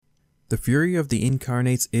The Fury of the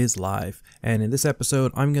Incarnates is live, and in this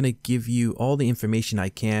episode I'm going to give you all the information I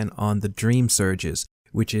can on the Dreamsurges,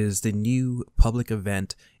 which is the new public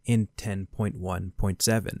event in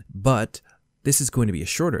 10.1.7. But this is going to be a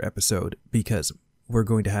shorter episode because we're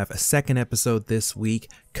going to have a second episode this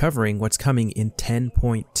week covering what's coming in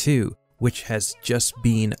 10.2, which has just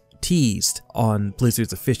been teased on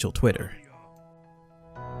Blizzard's official Twitter.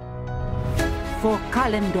 For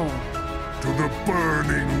Kalimdor. To the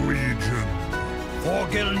Burning Legion. For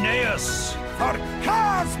Gilneas. For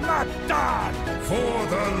Kazmatan. For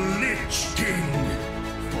the Lich King.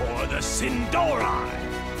 For the Sindorai.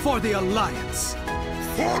 For the Alliance.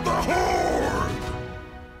 For the Horde.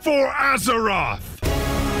 For Azeroth.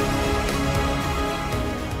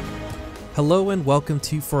 Hello and welcome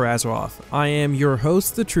to For Azeroth. I am your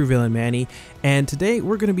host, the True Villain Manny, and today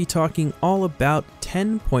we're going to be talking all about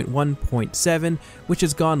 10.1.7, which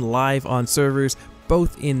has gone live on servers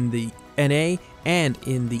both in the NA and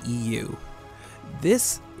in the EU.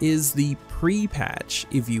 This is the pre-patch,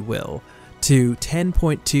 if you will, to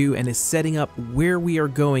 10.2 and is setting up where we are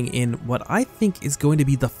going in what I think is going to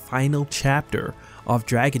be the final chapter of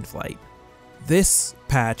Dragonflight. This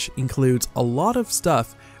patch includes a lot of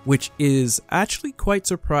stuff which is actually quite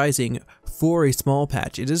surprising for a small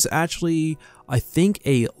patch. It is actually, I think,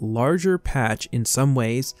 a larger patch in some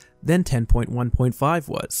ways than 10.1.5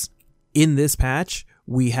 was. In this patch,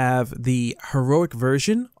 we have the heroic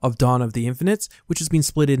version of Dawn of the Infinites, which has been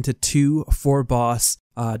split into two 4-boss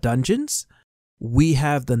dungeons. We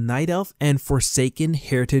have the Night Elf and Forsaken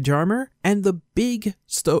Heritage Armor, and the big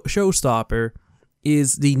showstopper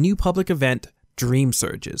is the new public event,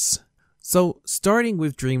 Dreamsurges. So, starting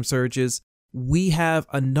with Dreamsurges, we have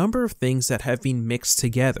a number of things that have been mixed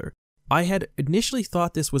together. I had initially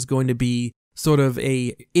thought this was going to be sort of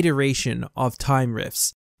a iteration of Time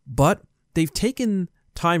Rifts, but they've taken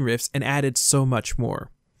Time Rifts and added so much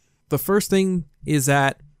more. The first thing is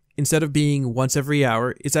that instead of being once every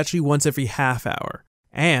hour, it's actually once every half hour.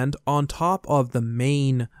 And on top of the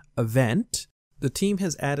main event, the team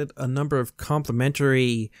has added a number of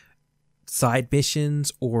complementary side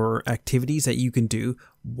missions or activities that you can do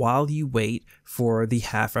while you wait for the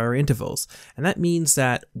half-hour intervals. And that means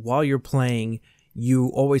that while you're playing, you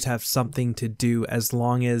always have something to do as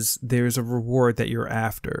long as there's a reward that you're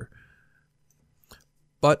after.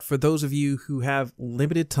 But for those of you who have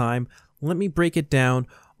limited time, let me break it down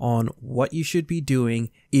on what you should be doing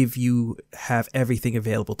if you have everything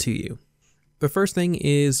available to you. The first thing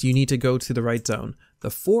is you need to go to the right zone.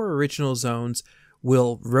 The 4 original zones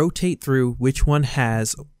will rotate through which one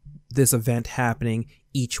has this event happening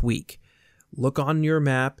each week. Look on your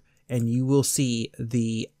map and you will see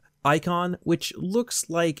the icon, which looks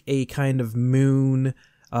like a kind of moon,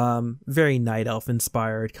 very Night Elf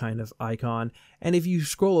inspired kind of icon. And if you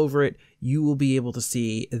scroll over it, you will be able to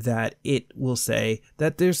see that it will say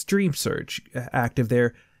that there's Dreamsurge active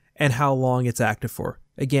there and how long it's active for.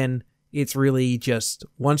 Again, it's really just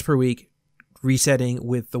once per week, resetting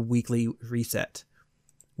with the weekly reset.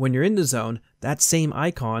 When you're in the zone, that same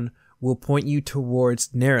icon will point you towards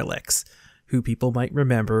Neralex, who people might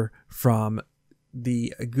remember from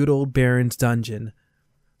the good old Baron's dungeon,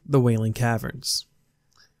 the Wailing Caverns.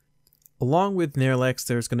 Along with Neralex,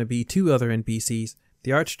 there's going to be 2 other NPCs,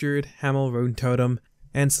 the Archdruid, Hamel Rune Totem,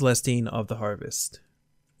 and Celestine of the Harvest.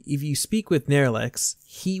 If you speak with Neralex,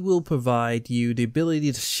 he will provide you the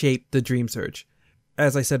ability to shape the Dreamsurge.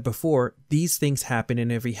 As I said before, these things happen in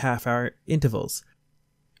every half-hour intervals.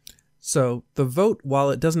 So the vote, while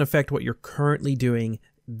it doesn't affect what you're currently doing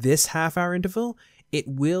this half-hour interval, it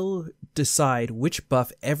will decide which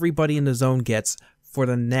buff everybody in the zone gets for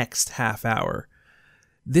the next half hour.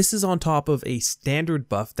 This is on top of a standard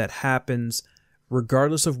buff that happens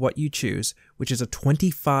regardless of what you choose, which is a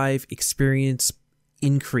 25 experience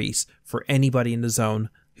increase for anybody in the zone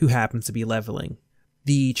who happens to be leveling.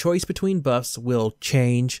 The choice between buffs will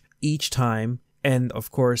change each time, and of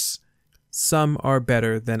course, some are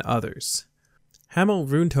better than others. Hamel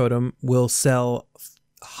Rune Totem will sell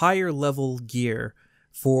higher level gear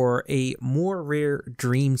for a more rare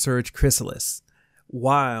Dreamsurge Chrysalis,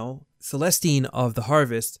 while Celestine of the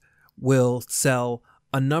Harvest will sell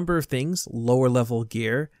a number of things, lower level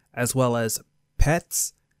gear, as well as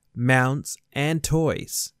pets, mounts, and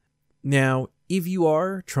toys. Now, if you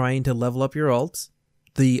are trying to level up your alts,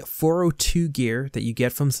 the 402 gear that you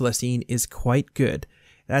get from Celestine is quite good.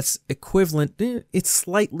 That's equivalent, it's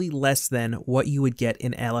slightly less than what you would get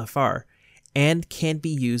in LFR, and can be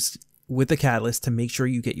used with the Catalyst to make sure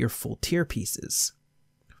you get your full tier pieces.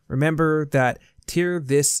 Remember that tier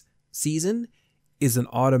this season is an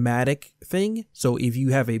automatic thing. So if you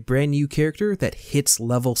have a brand new character that hits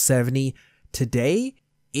level 70 today,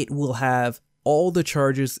 it will have all the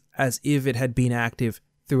charges as if it had been active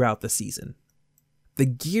throughout the season. The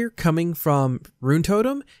gear coming from Rune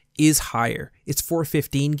Totem is higher. It's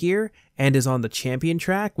 415 gear and is on the champion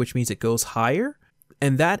track, which means it goes higher.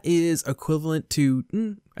 And that is equivalent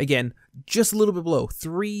to, again, just a little bit below,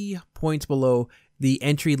 3 points below the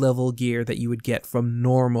entry level gear that you would get from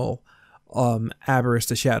normal Aberrus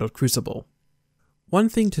the Shadowed Crucible. One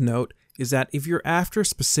thing to note is that if you're after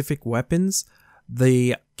specific weapons,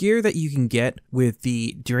 the gear that you can get with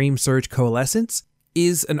the Dreamsurge Coalescence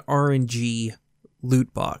is an RNG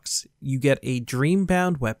loot box. You get a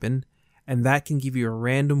Dreambound weapon, and that can give you a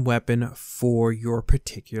random weapon for your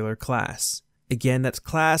particular class. Again, that's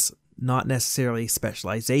class, not necessarily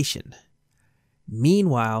specialization.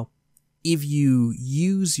 Meanwhile, if you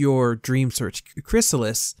use your Dreamsurge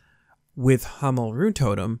Chrysalis with Hummel Rune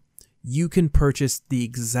Totem, you can purchase the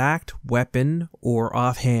exact weapon or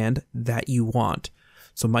offhand that you want.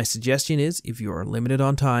 So my suggestion is, if you are limited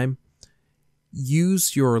on time,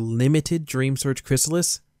 use your limited Dreamsurge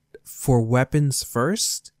Chrysalis for weapons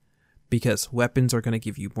first, because weapons are going to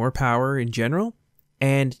give you more power in general,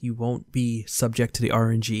 and you won't be subject to the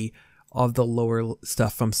RNG of the lower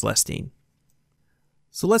stuff from Celestine.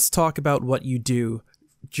 So let's talk about what you do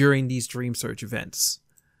during these Dreamsurge events.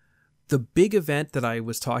 The big event that I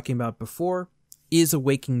was talking about before is a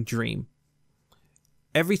Waking Dream.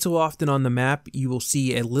 Every so often on the map, you will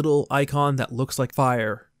see a little icon that looks like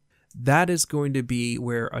fire. That is going to be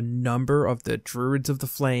where a number of the Druids of the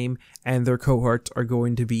Flame and their cohorts are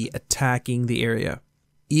going to be attacking the area.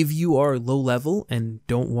 If you are low level and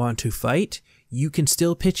don't want to fight, you can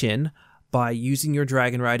still pitch in by using your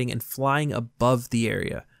dragon riding and flying above the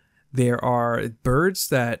area. There are birds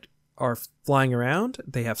that are flying around.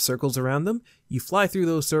 They have circles around them. You fly through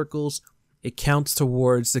those circles. It counts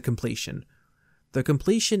towards the completion. The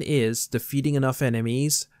completion is defeating enough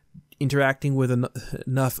enemies, interacting with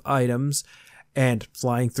enough items, and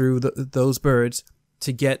flying through those birds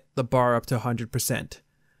to get the bar up to 100%.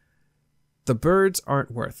 The birds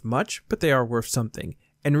aren't worth much, but they are worth something.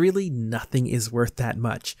 And really, nothing is worth that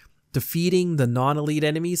much. Defeating the non-elite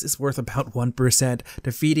enemies is worth about 1%.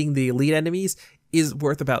 Defeating the elite enemies is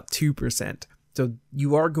worth about 2%. So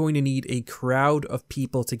you are going to need a crowd of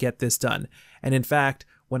people to get this done. And in fact,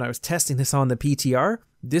 when I was testing this on the PTR,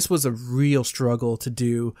 this was a real struggle to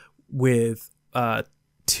do with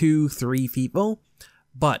 2-3 people.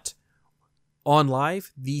 But on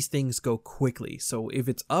live, these things go quickly. So if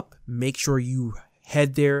it's up, make sure you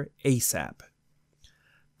head there ASAP.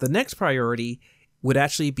 The next priority would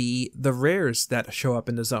actually be the rares that show up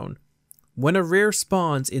in the zone. When a rare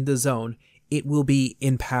spawns in the zone, it will be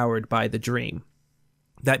empowered by the Dream.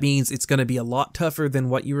 That means it's going to be a lot tougher than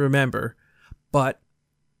what you remember, but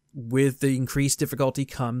with the increased difficulty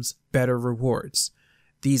comes better rewards.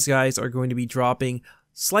 These guys are going to be dropping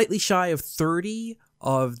slightly shy of 30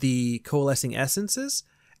 of the coalescing essences,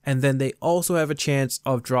 and then they also have a chance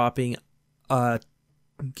of dropping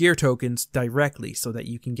gear tokens directly so that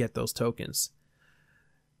you can get those tokens.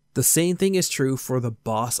 The same thing is true for the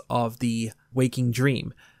boss of the Waking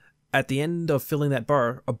Dream. At the end of filling that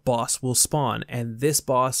bar, a boss will spawn, and this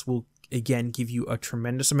boss will again give you a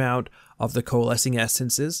tremendous amount of the coalescing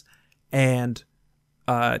essences and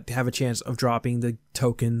have a chance of dropping the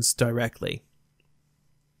tokens directly.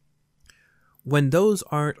 When those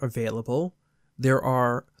aren't available, there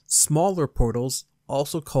are smaller portals,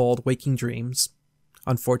 also called Waking Dreams,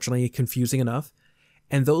 unfortunately confusing enough,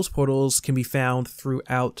 and those portals can be found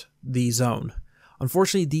throughout the zone.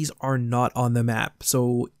 Unfortunately, these are not on the map,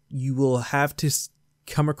 so you will have to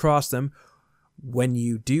come across them when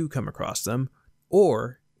you do come across them,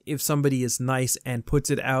 or if somebody is nice and puts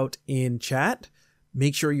it out in chat,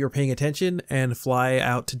 make sure you're paying attention and fly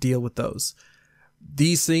out to deal with those.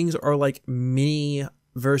 These things are like mini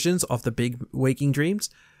versions of the big Waking Dreams.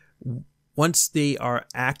 Once they are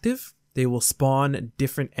active, they will spawn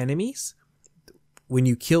different enemies. When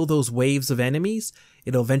you kill those waves of enemies,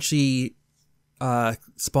 it'll eventually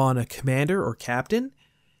spawn a commander or captain.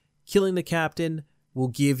 Killing the captain will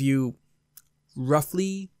give you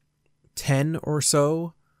roughly 10 or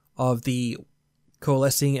so of the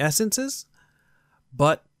coalescing essences,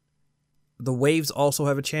 but the waves also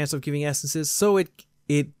have a chance of giving essences, so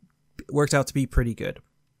it works out to be pretty good.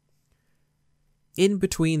 In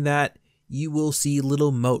between that, you will see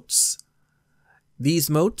little moats. These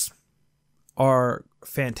moats are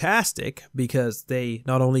fantastic because they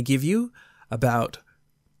not only give you about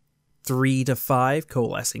 3 to 5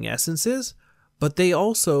 coalescing essences, but they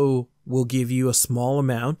also will give you a small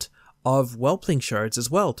amount of Whelpling shards as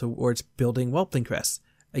well towards building Whelpling crests.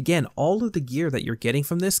 Again, all of the gear that you're getting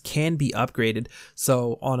from this can be upgraded,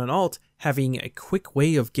 so on an alt, having a quick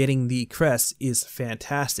way of getting the crests is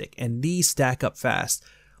fantastic, and these stack up fast.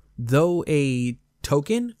 Though a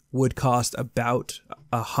token would cost about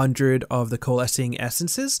 100 of the coalescing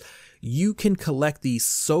essences, you can collect these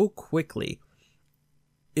so quickly.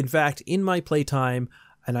 In fact, in my playtime,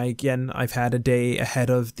 and I've had a day ahead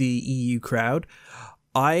of the EU crowd,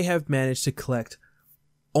 I have managed to collect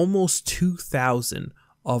almost 2,000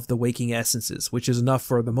 of the waking essences, which is enough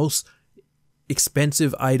for the most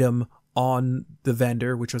expensive item on the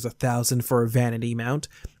vendor, which was 1,000 for a vanity mount,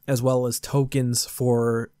 as well as tokens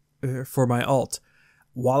for my alt.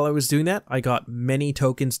 While I was doing that, I got many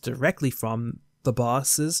tokens directly from the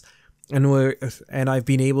bosses, and I've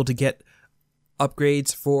been able to get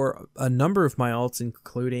upgrades for a number of my alts,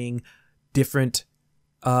 including different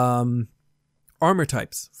armor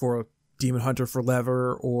types for Demon Hunter for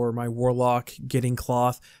leather, or my Warlock getting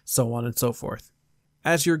cloth, so on and so forth.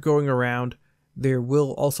 As you're going around, there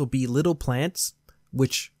will also be little plants,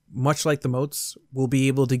 which, much like the moats, will be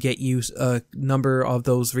able to get you a number of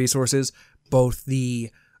those resources, both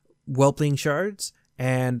the Whelpling shards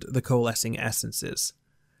and the coalescing essences.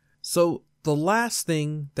 So the last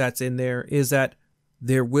thing that's in there is that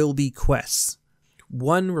there will be quests.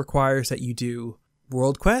 One requires that you do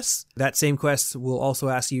world quests. That same quest will also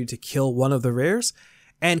ask you to kill one of the rares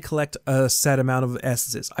and collect a set amount of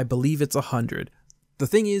essences. I believe it's 100. The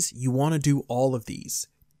thing is, you want to do all of these.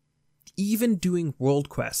 Even doing world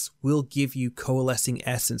quests will give you coalescing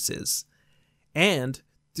essences. And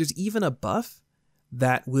there's even a buff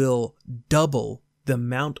that will double the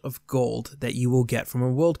amount of gold that you will get from a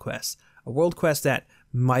world quest. A world quest that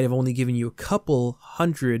might have only given you a couple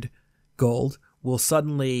hundred gold will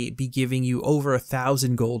suddenly be giving you over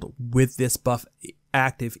 1,000 gold with this buff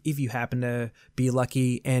active, if you happen to be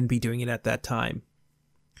lucky and be doing it at that time.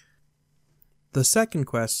 The second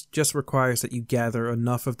quest just requires that you gather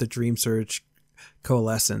enough of the Dreamsurge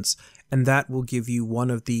coalescence, and that will give you one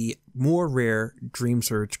of the more rare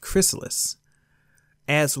Dreamsurge chrysalis,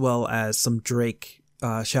 as well as some Drake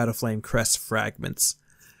Shadowflame crest fragments.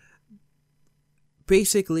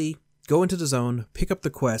 Basically, go into the zone, pick up the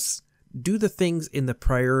quests, do the things in the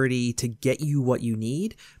priority to get you what you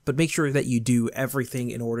need, but make sure that you do everything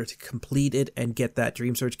in order to complete it and get that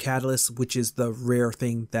Dreamsurge catalyst, which is the rare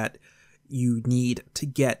thing that you need to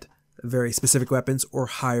get very specific weapons or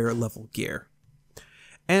higher level gear.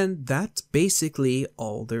 And that's basically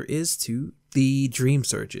all there is to the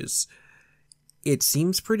Dreamsurges. It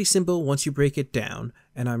seems pretty simple once you break it down,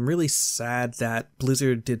 and I'm really sad that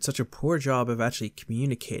Blizzard did such a poor job of actually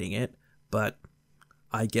communicating it, but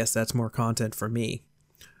I guess that's more content for me.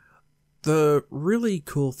 The really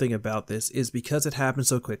cool thing about this is because it happens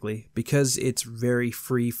so quickly, because it's very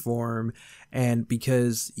free form, and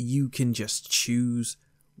because you can just choose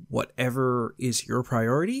whatever is your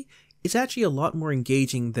priority, it's actually a lot more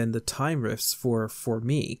engaging than the time rifts for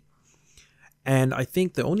me. And I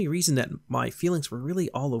think the only reason that my feelings were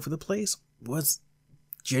really all over the place was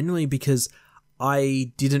genuinely because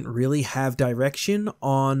I didn't really have direction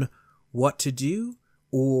on what to do,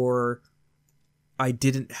 or I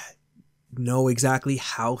didn't know exactly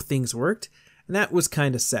how things worked, and that was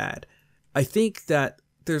kind of sad. I think that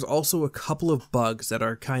there's also a couple of bugs that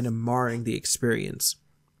are kind of marring the experience.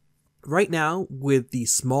 Right now, with the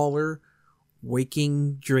smaller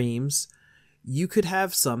waking dreams, you could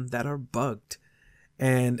have some that are bugged.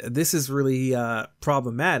 And this is really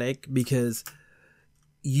problematic because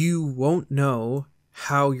you won't know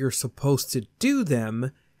how you're supposed to do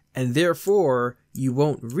them, and therefore you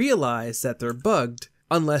won't realize that they're bugged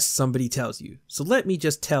unless somebody tells you. So let me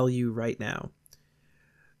just tell you right now.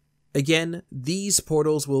 Again, these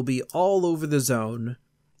portals will be all over the zone,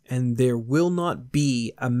 and there will not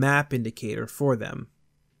be a map indicator for them.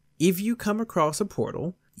 If you come across a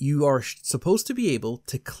portal, you are supposed to be able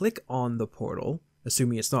to click on the portal,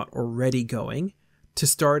 assuming it's not already going, to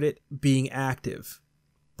start it being active.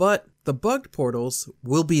 But the bugged portals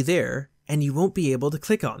will be there, and you won't be able to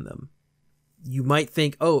click on them. You might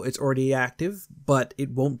think, oh, it's already active, but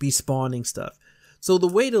it won't be spawning stuff. So the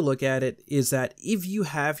way to look at it is that if you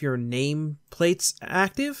have your nameplates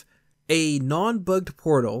active, a non-bugged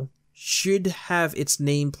portal should have its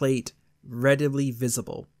nameplate readily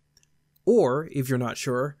visible. Or, if you're not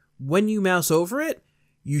sure, when you mouse over it,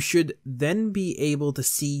 you should then be able to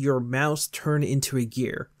see your mouse turn into a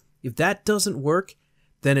gear. If that doesn't work,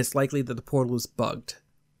 then it's likely that the portal is bugged.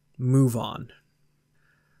 Move on.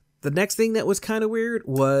 The next thing that was kind of weird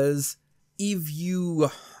was if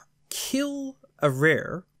you kill a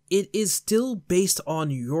rare it is still based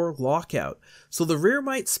on your lockout. So the rare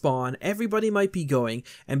might spawn, everybody might be going,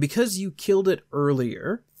 and because you killed it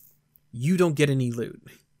earlier, you don't get any loot.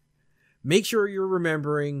 Make sure you're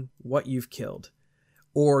remembering what you've killed,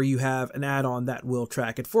 or you have an add-on that will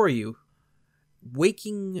track it for you.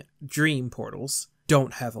 Waking Dream portals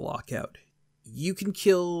don't have a lockout. You can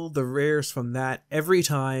kill the rares from that every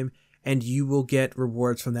time, and you will get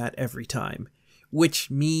rewards from that every time,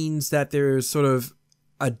 which means that there's sort of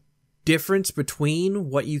a difference between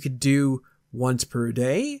what you could do once per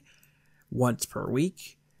day, once per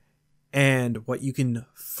week, and what you can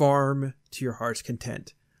farm to your heart's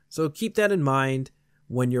content. So keep that in mind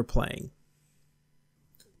when you're playing.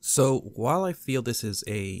 So while I feel this is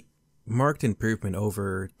a marked improvement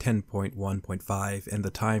over 10.1.5 and the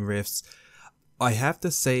time rifts, I have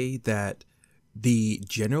to say that the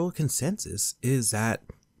general consensus is that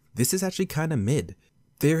this is actually kind of mid.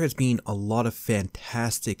 There has been a lot of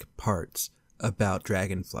fantastic parts about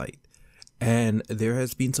Dragonflight, and there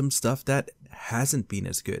has been some stuff that hasn't been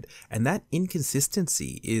as good, and that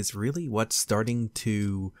inconsistency is really what's starting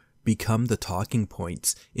to become the talking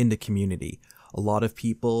points in the community. A lot of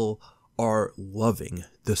people are loving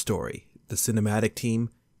the story, the cinematic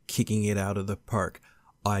team kicking it out of the park.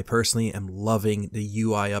 I personally am loving the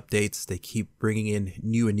UI updates. They keep bringing in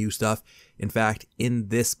new stuff. In fact, in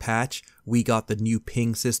this patch, we got the new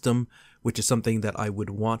ping system, which is something that I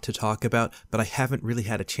would want to talk about, but I haven't really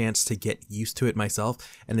had a chance to get used to it myself.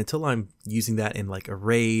 And until I'm using that in like a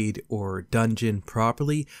raid or dungeon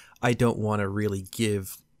properly, I don't want to really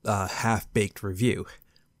give a half-baked review.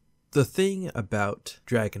 The thing about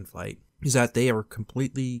Dragonflight is that they are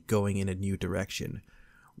completely going in a new direction.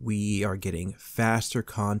 We are getting faster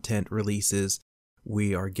content releases.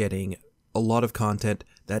 We are getting a lot of content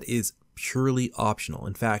that is purely optional.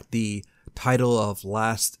 In fact, the title of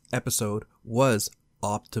last episode was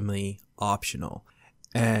optimally optional.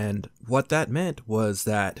 And what that meant was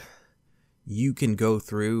that you can go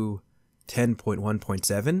through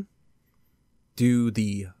 10.1.7, do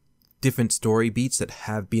the different story beats that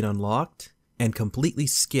have been unlocked, and completely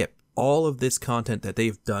skip all of this content that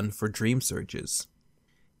they've done for Dreamsurges.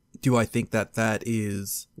 Do I think that that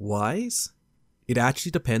is wise? It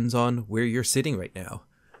actually depends on where you're sitting right now.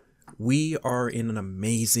 We are in an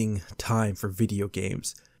amazing time for video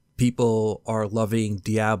games. People are loving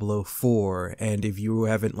Diablo 4, and if you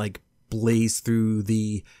haven't blazed through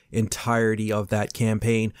the entirety of that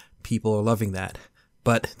campaign, people are loving that.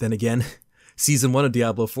 But then again, Season 1 of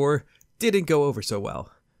Diablo 4 didn't go over so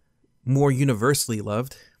well. More universally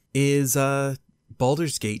loved is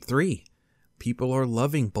Baldur's Gate 3. People are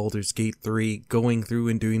loving Baldur's Gate 3, going through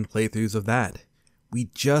and doing playthroughs of that. We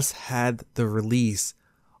just had the release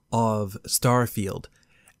of Starfield,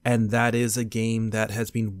 and that is a game that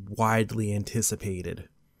has been widely anticipated.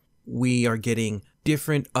 We are getting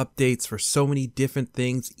different updates for so many different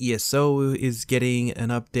things. ESO is getting an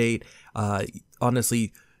update.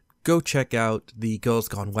 Honestly, go check out the Girls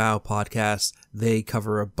Gone WoW podcast. They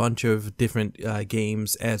cover a bunch of different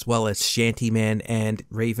games, as well as Shantyman and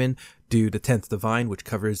Raven do the 10th Divine, which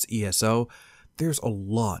covers ESO. There's a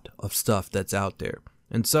lot of stuff that's out there.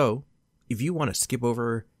 And so, if you want to skip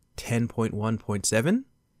over 10.1.7,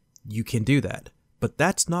 you can do that. But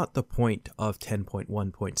that's not the point of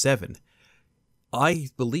 10.1.7. I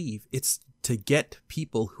believe it's to get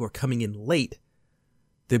people who are coming in late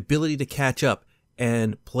the ability to catch up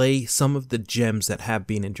and play some of the gems that have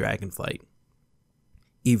been in Dragonflight.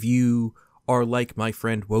 If you are like my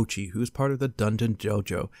friend Wochi, who's part of the Dungeon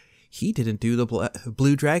Dojo, he didn't do the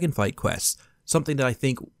Blue Dragonflight quests, something that I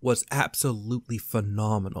think was absolutely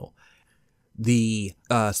phenomenal. The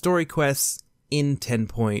story quests in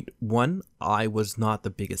 10.1, I was not the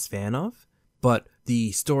biggest fan of, but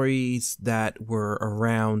the stories that were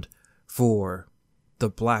around for the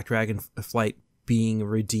Black Dragonflight being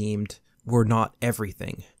redeemed were not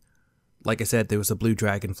everything. Like I said, there was the Blue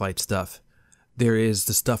Dragonflight stuff. There is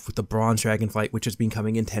the stuff with the Bronze Dragonflight, which has been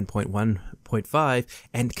coming in 10.1.5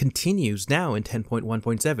 and continues now in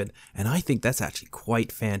 10.1.7, and I think that's actually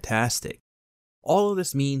quite fantastic. All of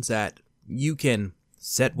this means that you can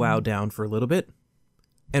set WoW down for a little bit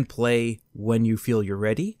and play when you feel you're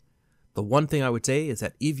ready. The one thing I would say is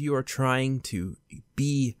that if you are trying to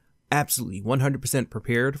be absolutely 100%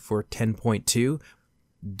 prepared for 10.2,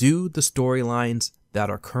 do the storylines that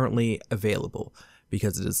are currently available,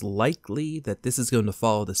 because it is likely that this is going to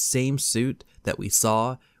follow the same suit that we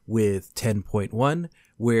saw with 10.1,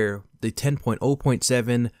 where the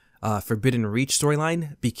 10.0.7 Forbidden Reach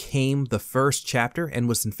storyline became the first chapter and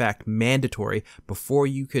was in fact mandatory before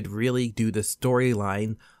you could really do the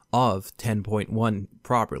storyline of 10.1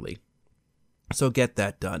 properly. So get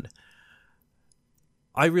that done.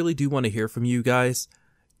 I really do want to hear from you guys.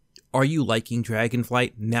 Are you liking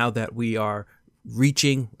Dragonflight now that we are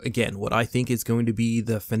reaching, again, what I think is going to be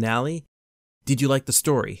the finale? Did you like the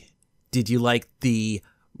story? Did you like the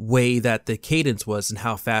way that the cadence was and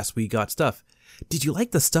how fast we got stuff? Did you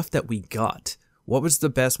like the stuff that we got? What was the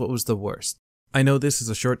best? What was the worst? I know this is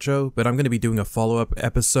a short show, but I'm going to be doing a follow-up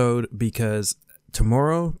episode because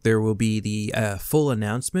tomorrow there will be the full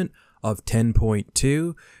announcement of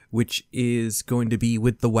 10.2, which is going to be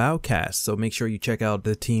with the WoWcast. So make sure you check out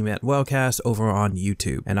the team at WoWcast over on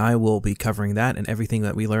YouTube, and I will be covering that and everything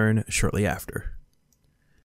that we learn shortly after.